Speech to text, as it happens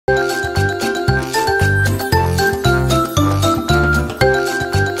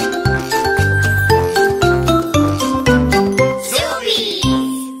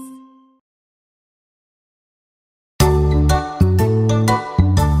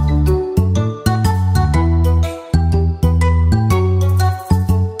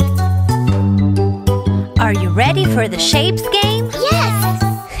ready for the shapes game? Yes!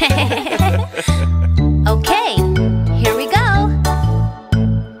 Okay, here we go.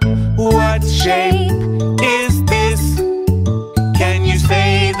 What shape is this? Can you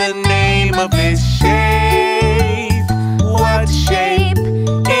say the name of this shape? What shape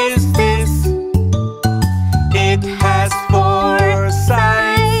is this? It has 4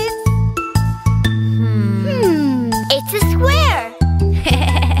 sides. It's a square.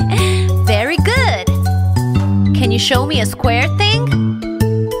 Very good. Can you show me a square thing?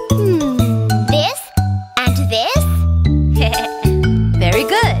 This and this? Very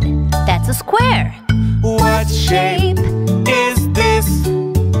good. That's a square. What shape is this?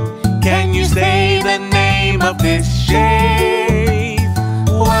 Can you say the name of this shape?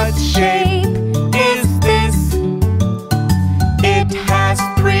 What shape is this? It has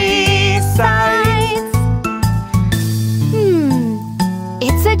 3 sides.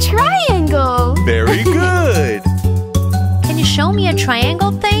 It's a triangle. Very good. Can you show me a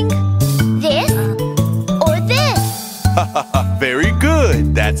triangle thing? This or this? Very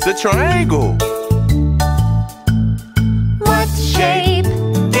good. That's the triangle. What shape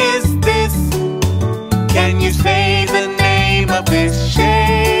is this? Can you say the name of this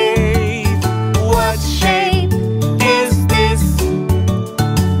shape? What shape is this?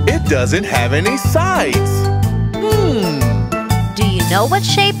 It doesn't have any sides. Do you know what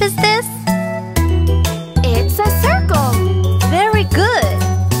shape is this? It's a circle. Very good.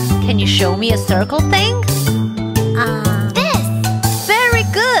 Can you show me a circle thing? This. Very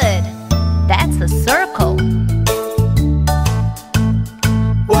good. That's a circle.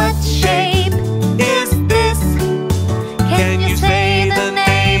 What shape is this? Can you say the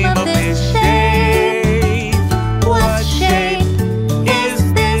name of this shape? What shape is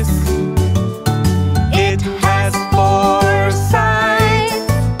this? It has 4 sides.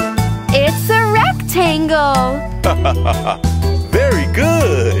 It's a rectangle. Very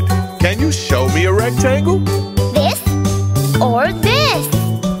good. Can you show me a rectangle? This or this?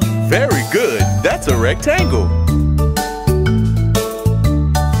 Very good. That's a rectangle.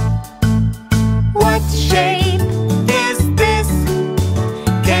 What shape is this?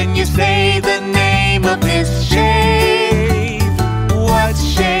 Can you say the name of this shape? What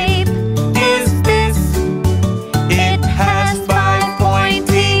shape is this? It has 5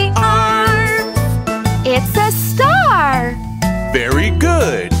 pointy arms. It's a star. Very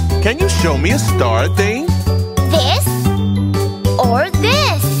good. Can you show me a star thing? This or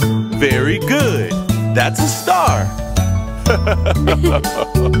this? Very good. That's a star.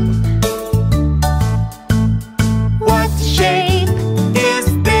 What shape is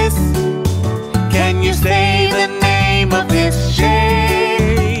this? Can you say the name of this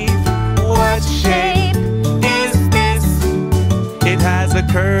shape? What shape is this? It has a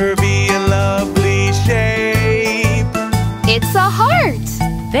curvy and lovely shape. It's a heart.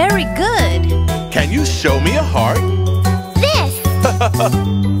 Very good. Can you show me a heart? This.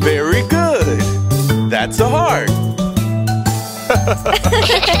 Very good. That's a heart.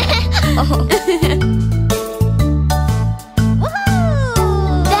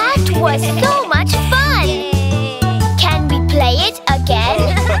 That was so